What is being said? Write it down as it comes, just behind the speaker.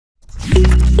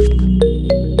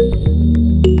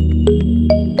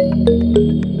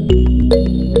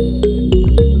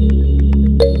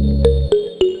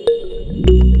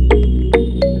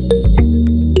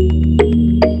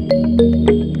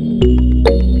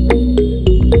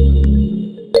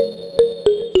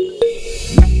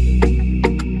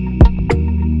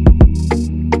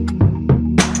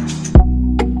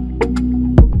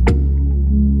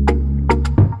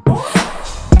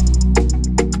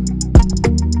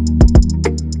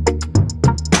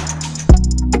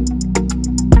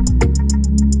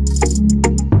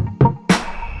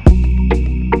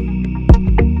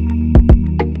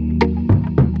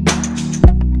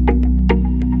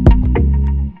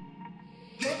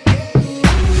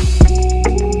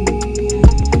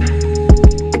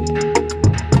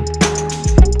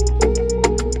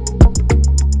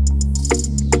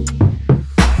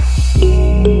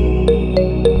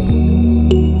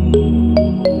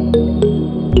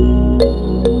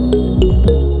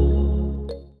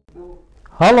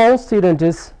Hello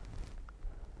students,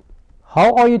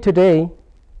 how are you today?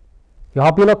 You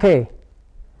have been okay?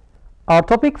 Our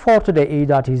topic for today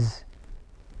is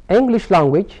English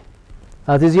language.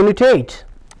 This is Unit 8.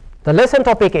 The lesson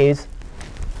topic is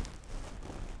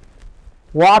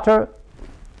water,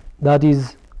 that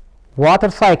is water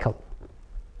cycle.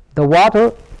 The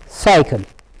water cycle.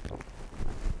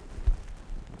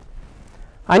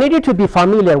 I need you to be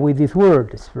familiar with these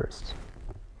words first.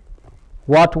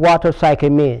 What water cycle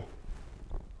means.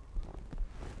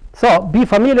 So be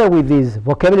familiar with these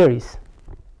vocabularies.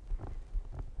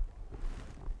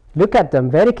 Look at them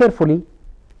very carefully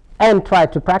and try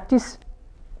to practice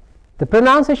the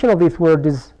pronunciation of these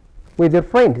words with your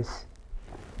friends.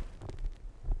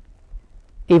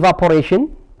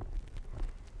 Evaporation,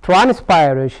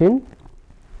 transpiration,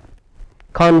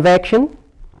 convection,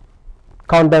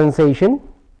 condensation,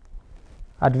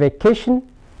 advection,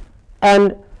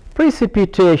 and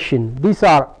precipitation. These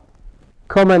are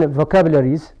common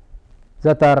vocabularies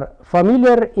that are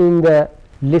familiar in the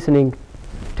listening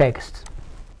text.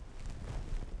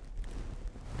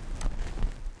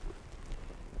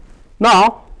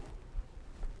 Now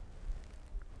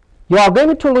you are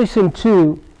going to listen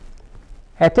to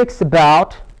a text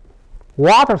about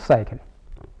water cycle.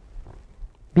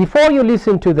 Before you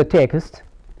listen to the text,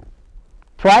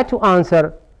 try to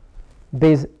answer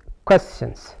these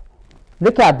questions.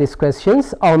 Look at these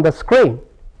questions on the screen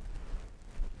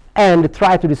and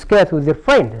try to discuss with your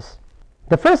friends.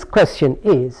 The first question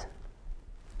is,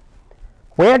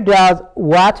 where does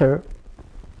water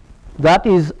that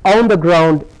is on the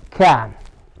ground come?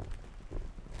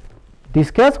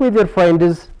 Discuss with your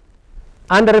friends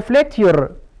and reflect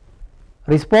your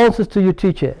responses to your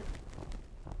teacher.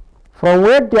 From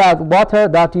where does water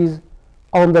that is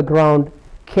on the ground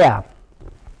come?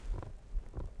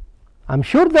 I'm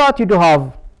sure that you do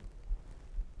have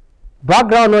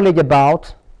background knowledge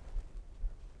about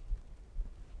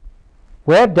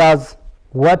where does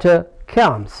water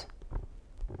comes.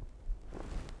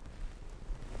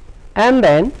 And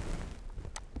then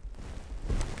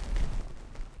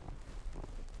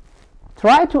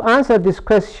try to answer these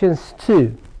questions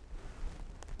too.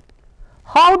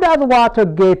 How does water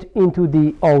get into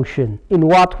the ocean? In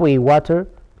what way water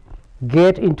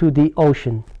get into the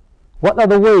ocean? What are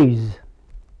the ways?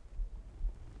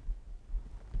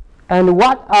 And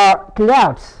what are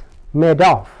clouds made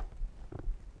of?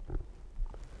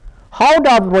 How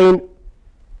does rain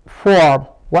form?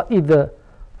 What is the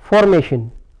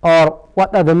formation, or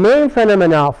what are the main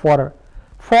phenomena for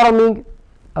forming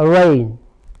a rain?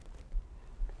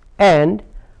 And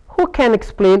who can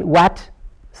explain what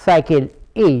cycle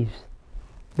is?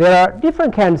 There are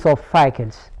different kinds of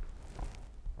cycles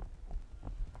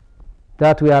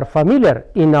that we are familiar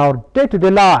in our day-to-day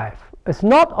life. It's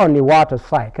not only water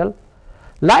cycle.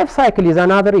 Life cycle is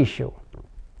another issue.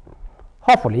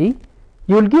 Hopefully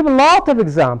you will give a lot of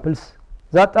examples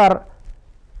that are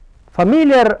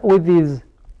familiar with this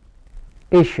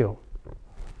issue.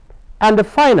 And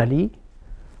finally,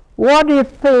 what do you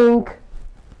think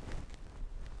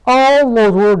all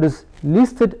those words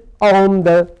listed on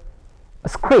the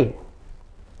screen?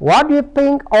 What do you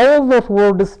think all those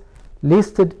words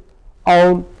listed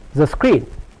on the screen?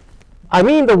 I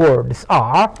mean, the words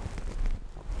are,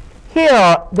 here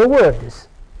are the words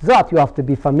that you have to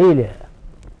be familiar.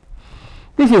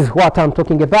 This is what I'm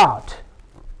talking about.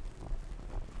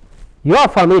 You are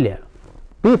familiar.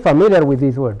 Be familiar with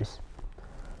these words.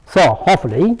 So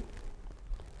hopefully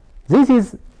this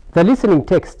is the listening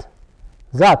text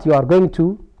that you are going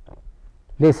to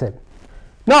listen.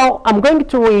 Now I'm going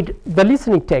to read the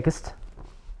listening text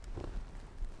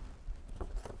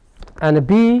and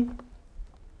be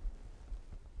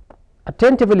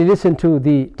attentively listen to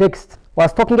the text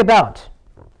was talking about.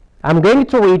 I'm going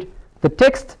to read the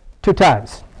text 2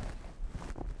 times.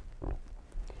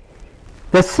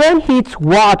 The sun heats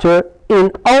water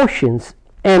in oceans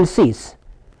and seas,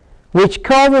 which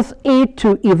causes it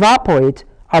to evaporate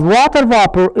as water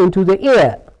vapor into the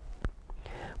air.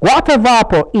 Water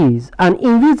vapor is an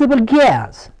invisible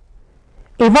gas.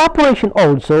 Evaporation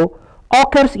also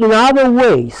occurs in other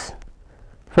ways,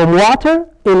 from water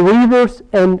in rivers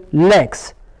and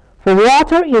lakes, from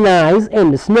water in ice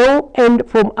and snow, and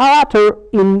from water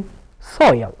in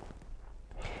soil.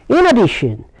 In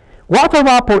addition, water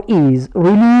vapor is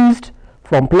released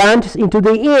from plants into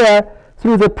the air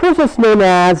through the process known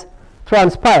as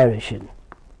transpiration.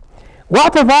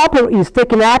 Water vapor is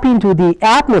taken up into the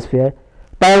atmosphere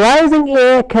by rising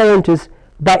air currents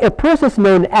by a process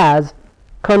known as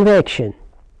convection,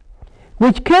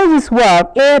 which causes warm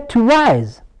air to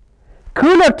rise.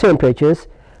 Cooler temperatures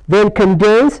then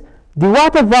condense the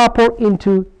water vapor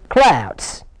into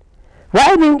clouds.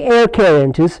 Rising air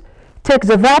currents take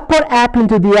the vapor up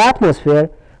into the atmosphere,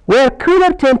 where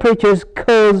cooler temperatures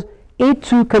cause it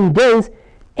to condense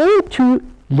into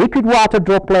liquid water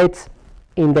droplets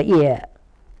in the air,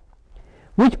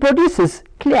 which produces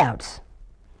clouds.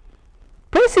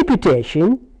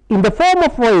 Precipitation in the form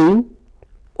of rain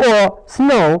or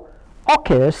snow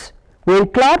occurs when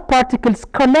cloud particles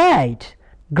collide,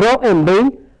 grow, and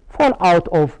then fall out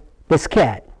of the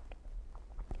sky.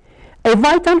 A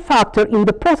vital factor in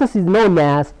the process is known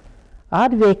as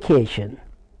advection.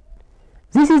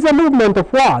 This is a movement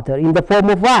of water in the form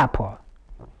of vapor.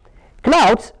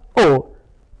 Clouds or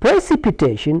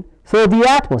precipitation through the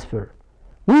atmosphere.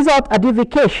 Without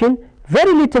advection,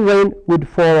 very little rain would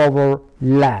fall over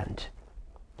land.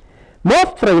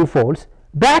 Most rain falls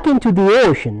back into the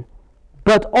ocean,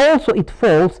 but also it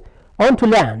falls onto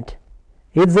land.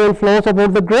 It then flows over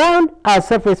the ground as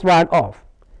surface runoff.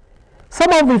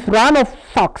 Some of this runoff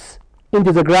soaks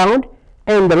into the ground,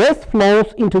 and the rest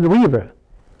flows into the river,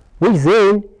 which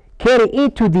then carry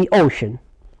it to the ocean.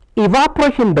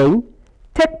 Evaporation then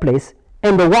takes place,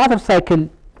 and the water cycle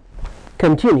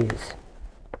continues.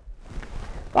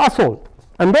 That's all.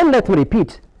 And then let me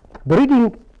repeat the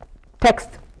reading text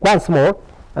once more,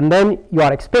 and then you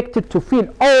are expected to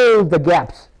fill all the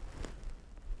gaps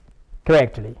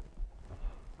correctly.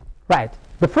 Right.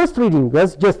 The first reading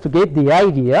was just to get the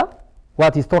idea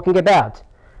what he's talking about.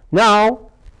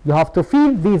 Now you have to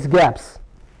fill these gaps.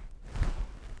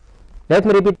 Let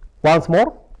me repeat once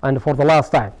more and for the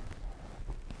last time.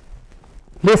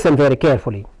 Listen very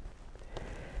carefully.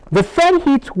 The sun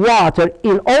heats water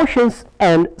in oceans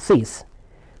and seas,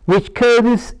 which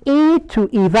causes it to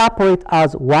evaporate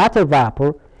as water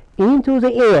vapor into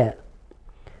the air.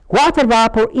 Water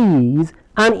vapor is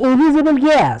an invisible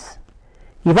gas.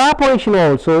 Evaporation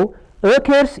also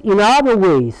occurs in other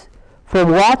ways,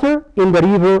 from water in the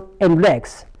river and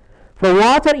lakes, from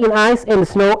water in ice and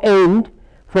snow, and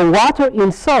from water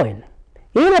in soil.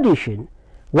 In addition,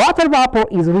 water vapor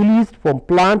is released from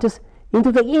plants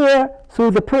into the air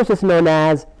through the process known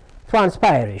as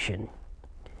transpiration.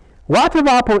 Water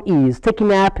vapor is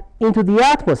taken up into the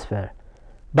atmosphere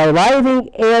by rising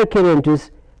air currents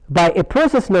by a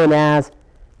process known as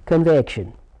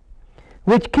convection,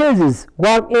 which causes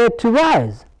warm air to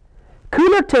rise.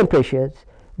 Cooler temperatures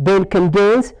then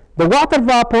condense the water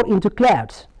vapor into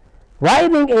clouds.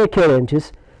 Rising air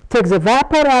currents take the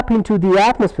vapor up into the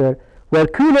atmosphere, where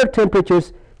cooler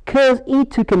temperatures cause it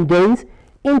to condense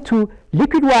into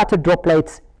liquid water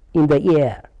droplets in the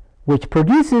air, which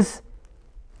produces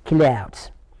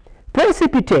clouds.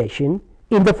 Precipitation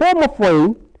in the form of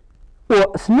rain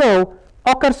or snow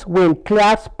occurs when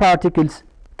clouds particles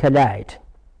collide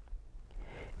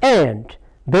and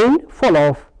then fall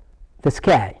off the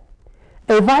sky.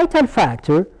 A vital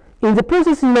factor in the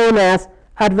process is known as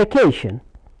advection.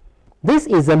 This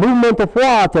is a movement of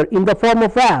water in the form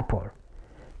of vapor,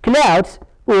 clouds,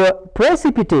 or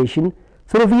precipitation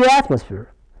through the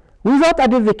atmosphere. Without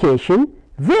advection,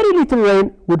 very little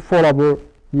rain would fall over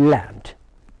land.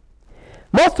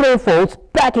 Most rain falls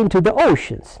back into the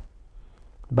oceans,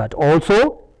 but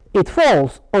also it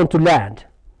falls onto land.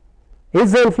 It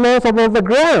then flows over the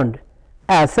ground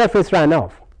as surface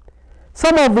runoff.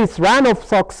 Some of this runoff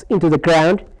soaks into the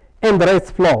ground, and the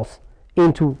rest flows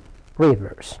into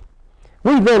rivers.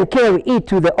 We then carry it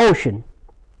to the ocean.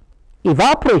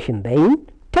 Evaporation then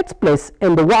takes place,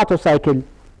 and the water cycle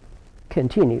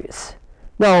continues.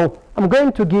 Now I'm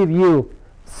going to give you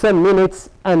some minutes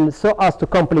and so as to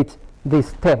complete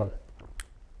this table.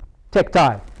 Take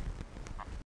time.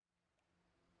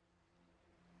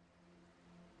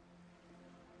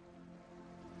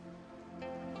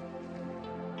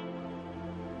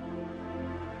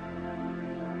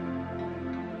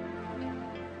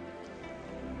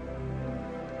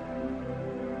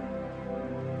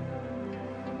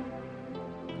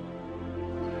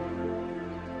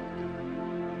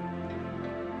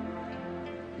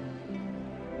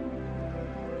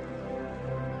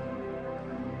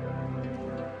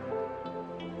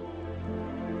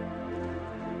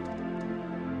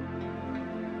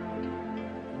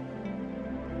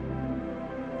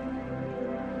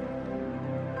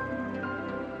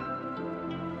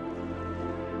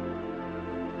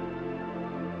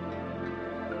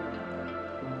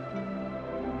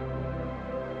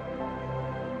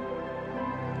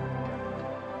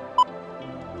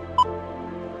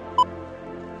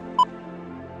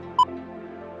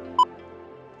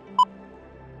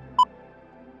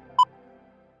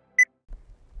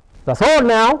 That's all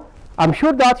now. I'm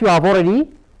sure that you have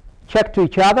already checked to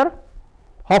each other.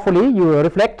 Hopefully you will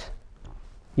reflect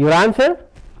your answer.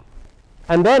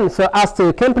 And then, so as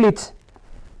to complete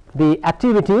the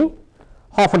activity,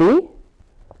 hopefully,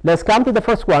 let's come to the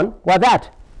first one. What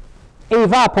that?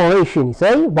 Evaporation.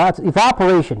 Say, what's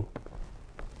evaporation?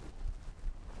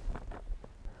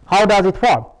 How does it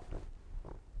form?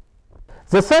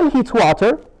 The sun heats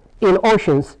water in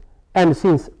oceans and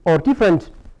seas or different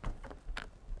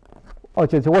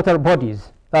water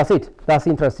bodies. That's it. That's the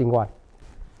interesting one.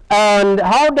 And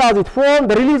how does it form?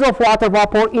 The release of water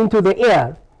vapor into the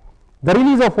air. The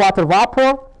release of water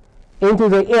vapor into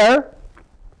the air.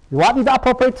 What is the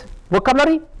appropriate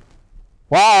vocabulary?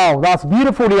 Wow, that's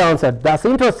beautifully answered. That's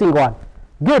the interesting one.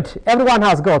 Good. Everyone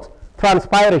has got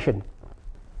transpiration.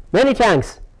 Many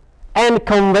thanks. And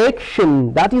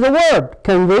convection. That is a word.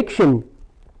 Convection.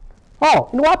 Oh,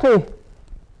 in what way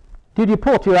did you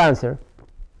put your answer?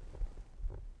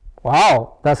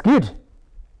 Wow, that's good.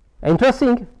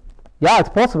 Interesting. Yeah, it's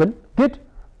possible. Good.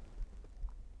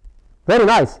 Very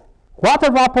nice.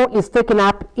 Water vapor is taken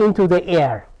up into the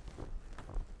air.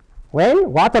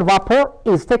 When water vapor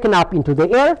is taken up into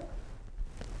the air,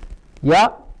 yeah,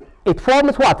 it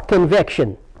forms what?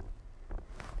 Convection.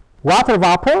 Water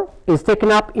vapor is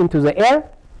taken up into the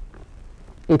air,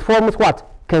 it forms what?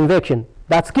 Convection.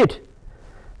 That's good.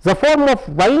 The form of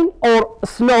rain or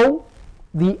snow,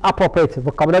 the appropriate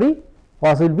vocabulary,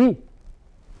 what will be?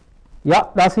 Yeah,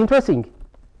 that's interesting.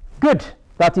 Good.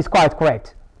 That is quite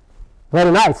correct.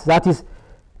 Very nice. That is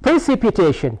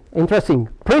precipitation. Interesting.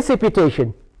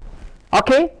 Precipitation.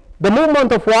 Okay. The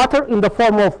movement of water in the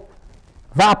form of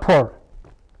vapor.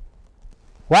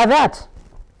 Why that?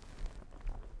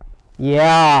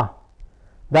 Yeah.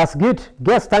 That's good.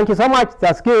 Yes, thank you so much.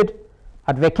 That's good.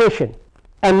 Advocation.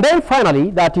 And then finally,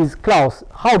 that is clouds.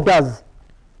 How does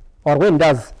or when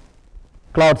does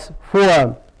clouds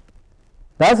form?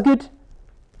 That's good.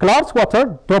 Clouds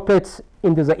water droplets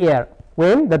into the air.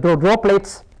 When the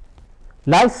droplets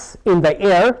lies in the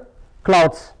air,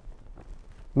 clouds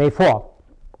may form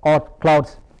or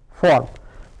clouds form.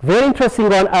 Very interesting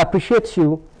one. I appreciate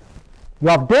you. You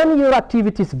have done your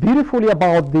activities beautifully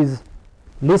about this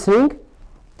listening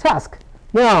task.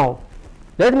 Now,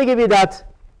 let me give you that.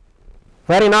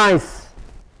 Very nice.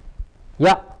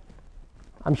 Yeah.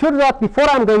 I'm sure that before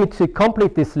I'm going to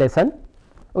complete this lesson,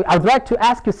 I would like to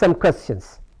ask you some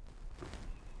questions.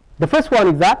 The first one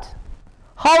is that,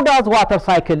 how does water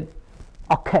cycle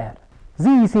occur?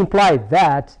 These imply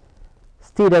that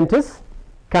students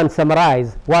can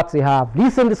summarize what they have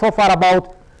listened so far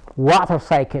about water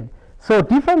cycle. So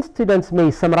different students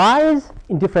may summarize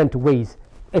in different ways.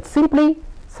 It's simply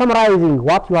summarizing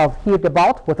what you have heard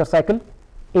about water cycle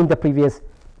in the previous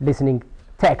listening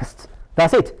text.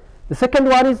 That's it. The second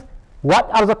one is, what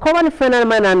are the common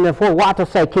phenomena for water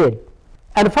cycle?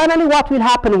 And finally, what will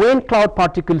happen when cloud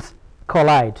particles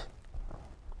collide?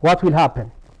 What will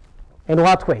happen? In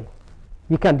what way?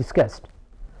 We can discuss.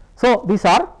 So these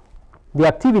are the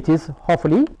activities,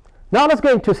 hopefully. Now let's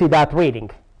go into see that reading.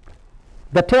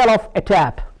 The Tale of a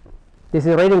Tap. This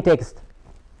is reading text.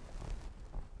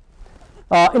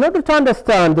 In order to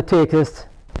understand the text,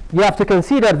 you have to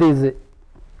consider these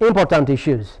important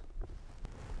issues,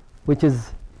 which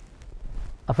is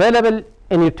available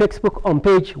in your textbook on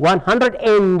page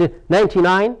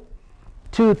 199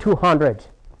 to 200.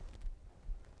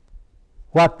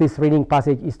 What this reading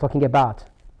passage is talking about.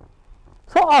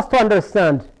 So as to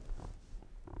understand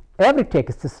every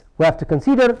text, we have to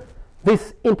consider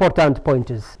these important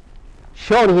pointers.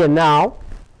 Shown here now,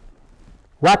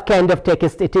 what kind of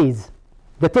text it is.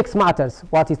 The text matters,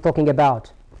 what it's talking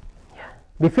about.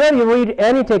 Before you read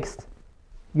any text,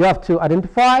 you have to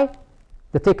identify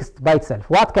the text by itself.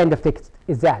 What kind of text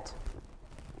is that?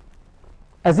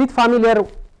 Is it familiar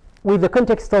with the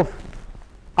context of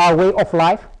our way of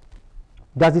life?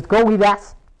 Does it go with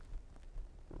us?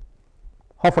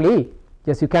 Hopefully,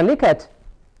 yes, you can look at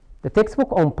the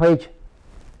textbook on page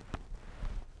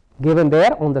given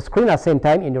there on the screen at the same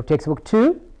time in your textbook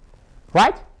too,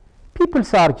 right? People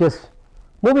are just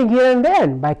moving here and there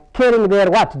by carrying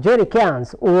their what? Jerry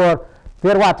cans or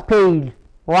their what? Pail,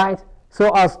 right?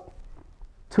 So as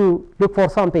to look for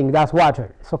something that's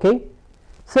water. It's okay?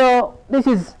 So this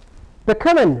is the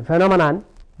common phenomenon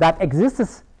that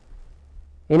exists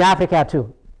in Africa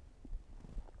too,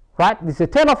 right? This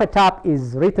Tale of a Tap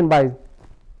is written by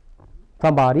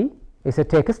somebody. It's a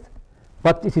text,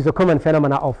 but it is a common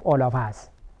phenomena of all of us.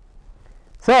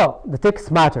 So the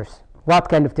text matters. What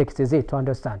kind of text is it to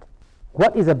understand?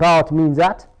 What is about means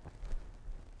that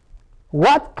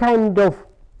what kind of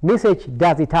message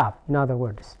does it have, in other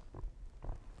words?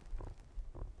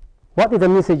 what is the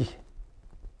message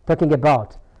talking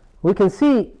about? We can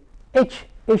see each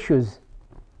issues,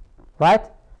 right?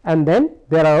 And then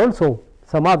there are also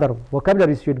some other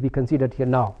vocabularies should be considered here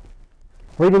now.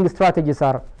 Reading strategies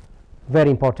are very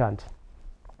important.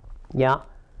 Yeah.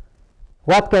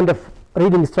 What kind of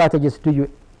reading strategies do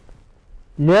you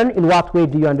learn? In what way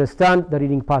do you understand the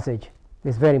reading passage?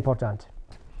 It's very important.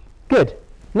 Good.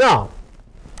 Now,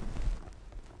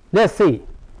 let's see.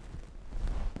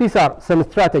 These are some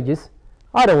strategies.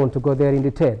 I don't want to go there in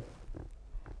detail.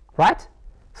 Right?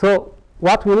 So,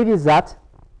 what we need is that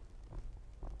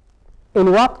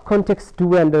in what context do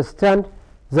we understand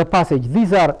the passage?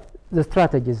 These are the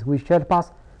strategies which help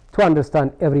us to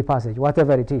understand every passage,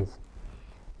 whatever it is.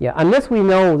 Yeah, unless we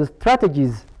know the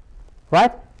strategies,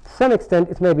 right, to some extent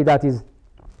it may be that is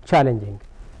challenging.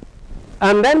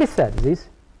 And then we said this.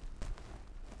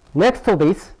 Next to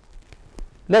this,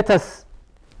 let us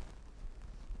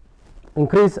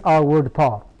increase our word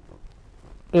power.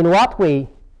 In what way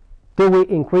do we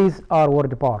increase our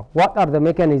word power? What are the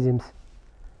mechanisms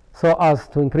so as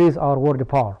to increase our word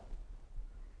power?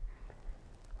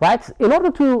 Right? In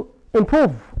order to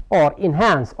improve or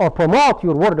enhance or promote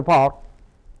your word power,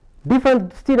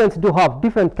 different students do have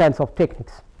different kinds of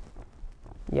techniques.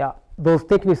 Yeah, those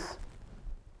techniques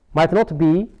might not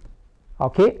be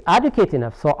adequate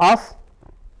enough so as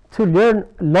to learn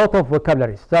a lot of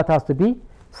vocabularies. That has to be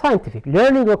scientific.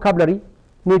 Learning vocabulary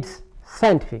needs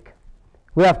scientific.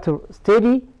 We have to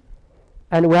study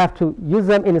and we have to use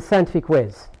them in scientific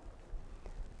ways.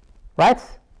 Right?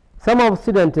 Some of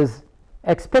students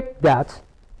expect that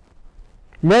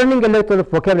learning a lot of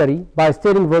vocabulary by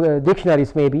studying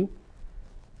dictionaries may be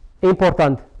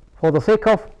important for the sake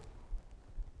of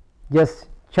just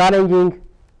challenging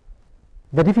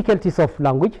the difficulties of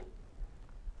language,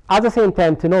 at the same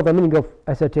time to know the meaning of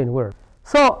a certain word.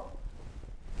 So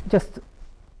just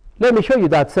let me show you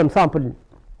that some sample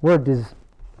words.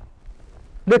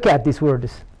 Look at these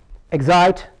words: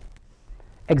 excite,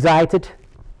 excited,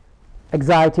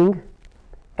 exciting,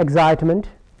 excitement,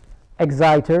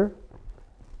 exciter,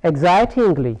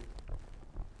 excitingly.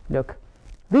 Look,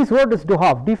 these words do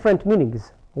have different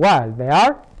meanings while they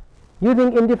are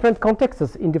using in different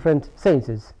contexts, in different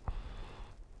senses.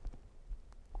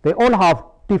 They all have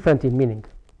different in meaning.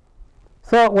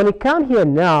 So when you come here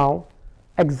now,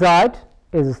 excite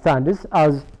is stands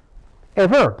as a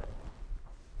verb.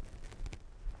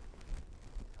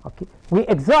 Okay, we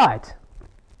excite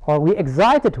or we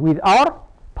excited with our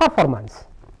performance.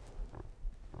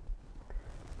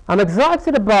 I'm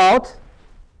excited about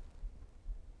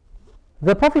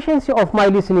the proficiency of my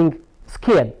listening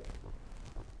skill.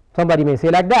 Somebody may say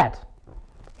like that.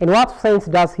 In what sense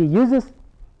does he use this?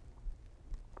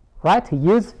 Right? He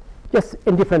uses just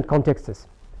in different contexts.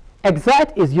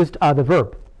 Excite is used as a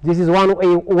verb. This is one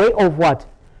way of what?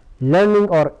 Learning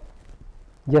or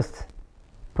just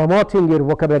promoting your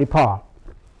vocabulary power.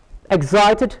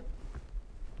 Excited,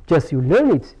 just you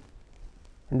learn it.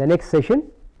 In the next session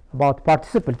about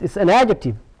participant, it's an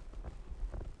adjective.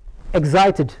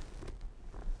 Excited,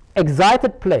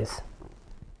 excited place.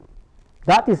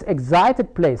 That is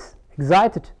excited place,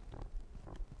 excited.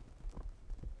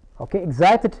 Okay,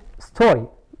 excited story,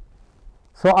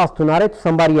 so as to narrate to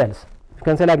somebody else. You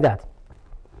can say like that.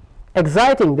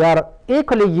 Exciting, they are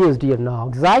equally used here now.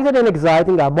 Excited and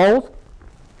exciting are both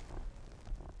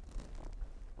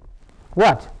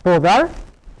what? Both are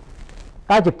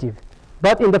adjective.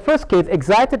 But in the first case,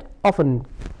 excited often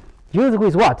used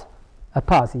with what? A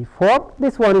passive form.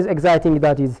 This one is exciting,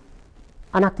 that is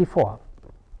an active form.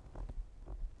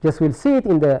 Just we'll see it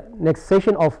in the next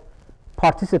session of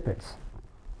participants.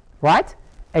 Right?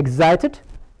 Excited,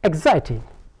 exciting.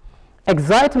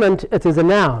 Excitement, it is a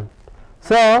noun.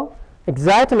 So,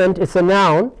 excitement is a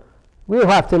noun. We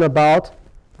have to know about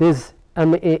this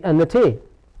M-A and the T.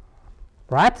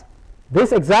 Right?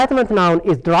 This excitement noun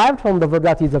is derived from the verb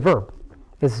that is a verb.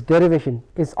 Its derivation,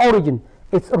 its origin,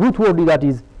 its root word that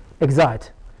is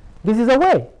excite. This is a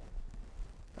way.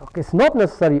 Okay, it's not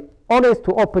necessary always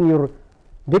to open your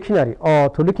dictionary or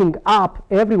to looking up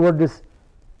every word is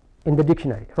in the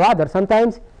dictionary. Rather,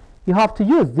 sometimes you have to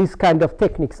use these kind of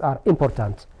techniques are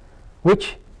important,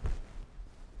 which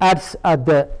adds at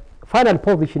the final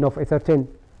position of a certain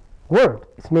word.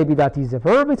 It's maybe that is a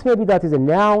verb, it's maybe that is a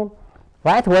noun,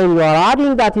 right? When you are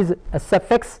adding that is a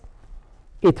suffix,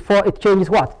 it changes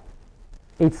what?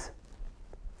 Its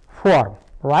form,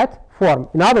 right? Form.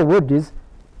 In other words,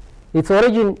 its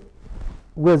origin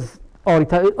was, or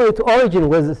its origin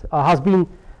was has been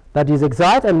that is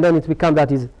excite, and then it becomes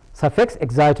that is suffix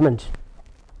excitement.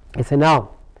 It's a noun.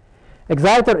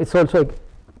 Exciter, it's also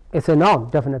it's a noun,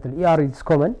 definitely. ER is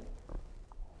common.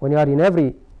 when you are in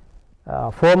every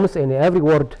forms, in every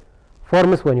word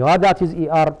forms, when you add that is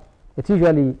er, it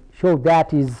usually shows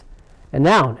that is a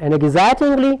noun. And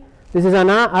excitingly, this is an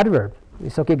adverb.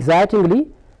 It's okay. Excitingly,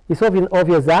 it's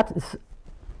obvious that it's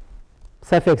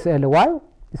suffix ly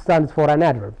stands for an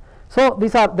adverb. So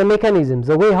these are the mechanisms,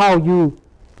 the way how you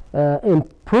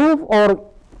improve or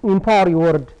empower your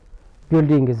word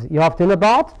building is you have to know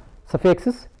about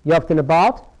suffixes, you have to know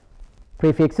about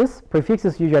prefixes.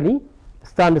 Prefixes usually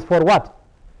stands for what?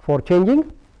 For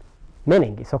changing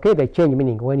meaning. It's okay, they change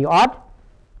meaning. When you add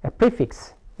a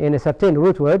prefix in a certain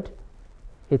root word,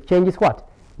 it changes what?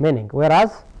 Meaning.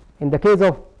 Whereas in the case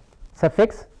of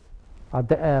suffix, at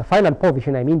the final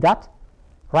position, I mean that,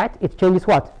 right? It changes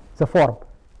what? The form.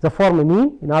 The form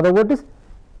mean, in other words,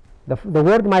 the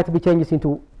word might be changed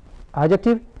into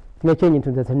adjective, it may change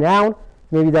into the noun,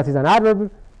 maybe that is an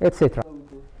adverb, etc.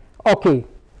 Okay,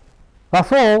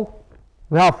 that's all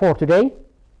we have for today.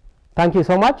 Thank you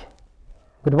so much.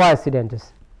 Goodbye,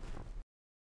 students.